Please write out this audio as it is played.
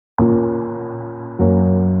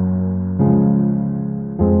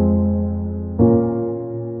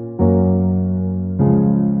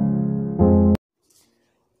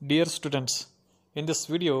Dear students, in this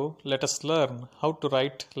video, let us learn how to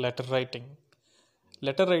write letter writing.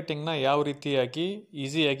 Letter ರೈಟಿಂಗ್ನ ಯಾವ ರೀತಿಯಾಗಿ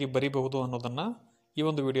ಈಸಿಯಾಗಿ ಬರಿಬಹುದು ಅನ್ನೋದನ್ನು ಈ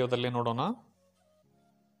ಒಂದು ವಿಡಿಯೋದಲ್ಲಿ ನೋಡೋಣ.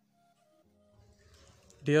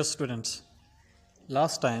 Dear students,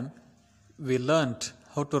 last time we learnt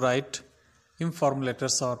how to write informal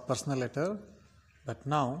letters or personal letter, but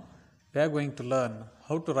now we are going to learn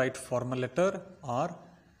how to write formal letter or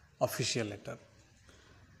official letter.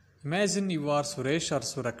 Imagine you are Suresh or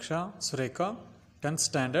Sureka, 10th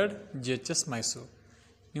standard GHS Mysore.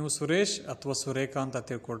 ನೀವು ಸುರೇಶ್ ಅಥವಾ ಸುರೇಖಾ ಅಂತ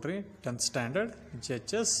ತಿಳ್ಕೊಡ್ರಿ, 10th standard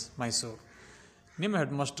GHS Mysuru. ನಿಮ್ಮ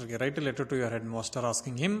head ಮಾಸ್ಟರ್ಗೆ right A letter to your head master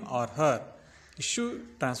asking him or her issue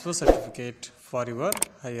transfer certificate for your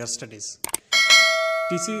higher studies.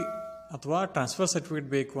 TC ಅಥವಾ transfer certificate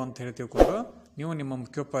ಬೇಕು ಅಂತ ಹೇಳಿ ತಿಳ್ಕೊಂಡು ನೀವು ನಿಮ್ಮ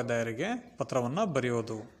ಮುಖ್ಯೋಪಾಧ್ಯಾಯರಿಗೆ ಪತ್ರವನ್ನು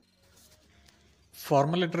ಬರೆಯೋದು.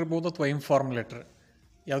 ಫಾರ್ಮಲ್ ಲೆಟರ್ ಇರ್ಬೋದು ಅಥವಾ ಇನ್ಫಾರ್ಮಲ್ ಲೆಟರ್.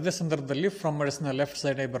 ಯಾವುದೇ ಸಂದರ್ಭದಲ್ಲಿ ಫ್ರಮ್ ಮೆಡಿಸ್ನ ಲೆಫ್ಟ್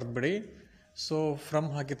ಸೈಡಾಗಿ ಬರೆದ್ಬಿಡಿ. ಸೊ ಫ್ರಮ್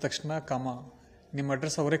ಹಾಕಿದ ತಕ್ಷಣ ಕಾಮ ನಿಮ್ಮ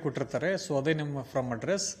ಅಡ್ರೆಸ್ ಅವರೇ ಕೊಟ್ಟಿರ್ತಾರೆ. ಸೊ ಅದೇ ನಿಮ್ಮ from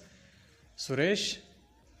address Suresh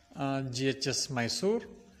GHS Mysuru.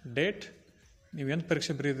 Date ನೀವೇನು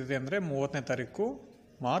ಪರೀಕ್ಷೆ ಬರೆದಿದೆ ಅಂದರೆ 30ನೇ ತಾರೀಕು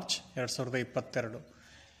ಮಾರ್ಚ್ 2022.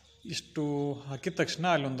 ಇಷ್ಟು ಹಾಕಿದ ತಕ್ಷಣ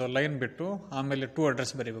ಅಲ್ಲೊಂದು ಲೈನ್ ಬಿಟ್ಟು ಆಮೇಲೆ ಟು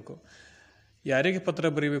ಅಡ್ರೆಸ್ ಬರೀಬೇಕು. ಯಾರಿಗೆ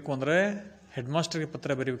ಪತ್ರ ಬರೀಬೇಕು ಅಂದರೆ ಹೆಡ್ ಮಾಸ್ಟರ್ಗೆ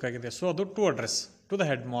ಪತ್ರ ಬರೀಬೇಕಾಗಿದೆ. ಸೊ ಅದು to address to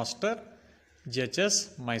the head master GHS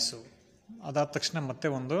Mysuru. ಅದಾದ ತಕ್ಷಣ ಮತ್ತೆ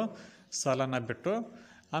ಒಂದು ಸಾಲನ ಬಿಟ್ಟು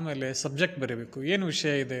ಆಮೇಲೆ ಸಬ್ಜೆಕ್ಟ್ ಬರೀಬೇಕು. ಏನು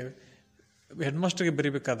ವಿಷಯ ಇದೆ ಹೆಡ್ ಮಾಸ್ಟರ್ಗೆ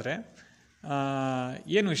ಬರೀಬೇಕಾದ್ರೆ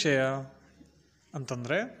ಏನು ವಿಷಯ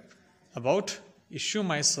ಅಂತಂದರೆ about issue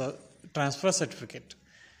my transfer certificate.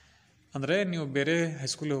 ಅಂದರೆ ನೀವು ಬೇರೆ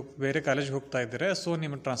ಹೈಸ್ಕೂಲ್ ಬೇರೆ ಕಾಲೇಜ್ಗೆ ಹೋಗ್ತಾ ಇದ್ದೀರಾ. ಸೊ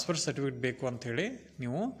ನಿಮ್ಮ ಟ್ರಾನ್ಸ್ಫರ್ ಸರ್ಟಿಫಿಕೇಟ್ ಬೇಕು ಅಂಥೇಳಿ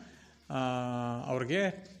ನೀವು ಅವ್ರಿಗೆ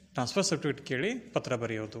ಟ್ರಾನ್ಸ್ಫರ್ ಸರ್ಟಿಫಿಕೇಟ್ ಕೇಳಿ ಪತ್ರ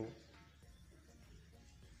ಬರೆಯೋದು.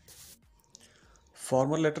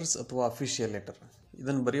 ಫಾರ್ಮಲ್ ಲೆಟರ್ಸ್ ಅಥವಾ ಅಫಿಷಿಯಲ್ ಲೆಟರ್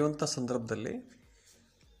ಇದನ್ನು ಬರೆಯುವಂಥ ಸಂದರ್ಭದಲ್ಲಿ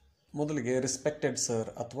ಮೊದಲಿಗೆ ರೆಸ್ಪೆಕ್ಟೆಡ್ ಸರ್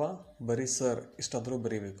ಅಥವಾ ಬರೀ ಸರ್ ಇಷ್ಟಾದರೂ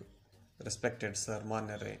ಬರೀಬೇಕು. Respected sir,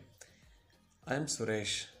 ಮಾನ್ಯರೇ, I am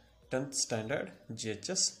Suresh, 10th standard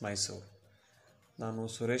GHS Mysuru. ನಾನು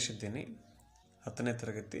ಸುರೇಶ್ ಇದ್ದೀನಿ, 10ನೇ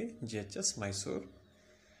ತರಗತಿ GHS Mysuru.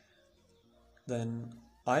 Then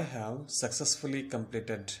I have successfully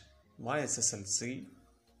completed my SSLC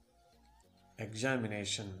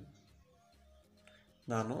examination.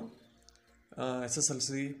 ನಾನು SSLC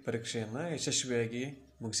ಪರೀಕ್ಷೆಯನ್ನು ಯಶಸ್ವಿಯಾಗಿ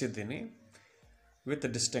ಮುಗಿಸಿದ್ದೀನಿ ವಿತ್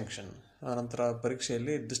ಡಿಸ್ಟಿಂಕ್ಷನ್. ಆನಂತರ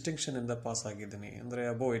ಪರೀಕ್ಷೆಯಲ್ಲಿ ಡಿಸ್ಟಿಂಕ್ಷನಿಂದ ಪಾಸ್ ಆಗಿದ್ದೀನಿ, ಅಂದರೆ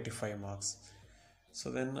above 85 marks. So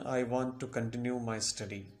then I want to continue my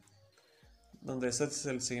study. ನಂದು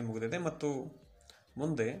SSLC ಮುಗಿದಿದೆ ಮತ್ತು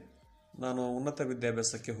ಮುಂದೆ ನಾನು ಉನ್ನತ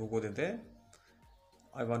ವಿದ್ಯಾಭ್ಯಾಸಕ್ಕೆ ಹೋಗೋದಿದೆ.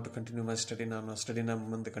 I want to continue my study. ನಾನು ಸ್ಟಡಿನ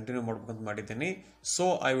ಮುಂದೆ ಕಂಟಿನ್ಯೂ ಮಾಡ್ಬೇಕಂತ ಮಾಡಿದ್ದೀನಿ. So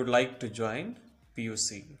I would like to join PUC.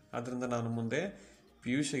 ಆದ್ದರಿಂದ ನಾನು ಮುಂದೆ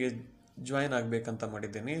PUCಗೆ ಜಾಯಿನ್ ಆಗಬೇಕಂತ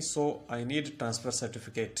ಮಾಡಿದ್ದೀನಿ. So I need transfer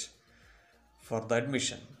certificate for the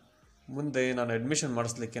admission. ಮುಂದೆ ನಾನು ಅಡ್ಮಿಷನ್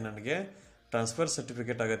ಮಾಡಿಸ್ಲಿಕ್ಕೆ ನನಗೆ ಟ್ರಾನ್ಸ್ಫರ್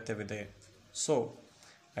ಸರ್ಟಿಫಿಕೇಟ್ ಅಗತ್ಯವಿದೆ. So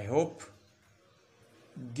I hope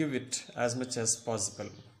give it as much as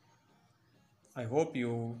possible. I hope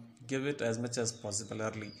you give it as much as possible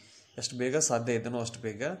early. ಎಷ್ಟು ಬೇಗ ಸಾಧ್ಯ ಇದೆಯೋ ಅಷ್ಟು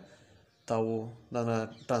ಬೇಗ ತಾವು ನನ್ನ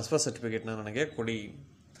ಟ್ರಾನ್ಸ್ಫರ್ ಸರ್ಟಿಫಿಕೇಟ್ನ ನನಗೆ ಕೊಡಿ.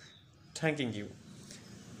 Thanking you.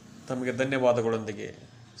 ತಮಗೆ ಧನ್ಯವಾದಗಳೊಂದಿಗೆ.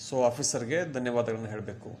 ಸೊ ಆಫೀಸರ್ಗೆ ಧನ್ಯವಾದಗಳನ್ನು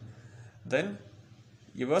ಹೇಳಬೇಕು. ದೆನ್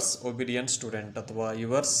ಯುವರ್ಸ್ ಒಬಿಡಿಯಂಟ್ ಸ್ಟೂಡೆಂಟ್ ಅಥವಾ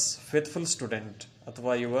ಯುವರ್ಸ್ ಫೇತ್ಫುಲ್ ಸ್ಟೂಡೆಂಟ್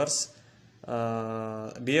ಅಥವಾ ಯುವರ್ಸ್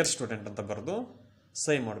ಡಿಯರ್ ಸ್ಟೂಡೆಂಟ್ ಅಂತ ಬರೆದು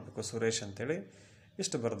ಸಹಿ ಮಾಡಬೇಕು, ಸುರೇಶ್ ಅಂತೇಳಿ.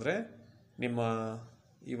 ಇಷ್ಟು ಬರೆದ್ರೆ ನಿಮ್ಮ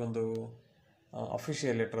ಈ ಒಂದು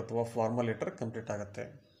ಅಫಿಷಿಯಲ್ ಲೆಟರ್ ಅಥವಾ ಫಾರ್ಮಲ್ ಲೆಟರ್ ಕಂಪ್ಲೀಟ್ ಆಗುತ್ತೆ.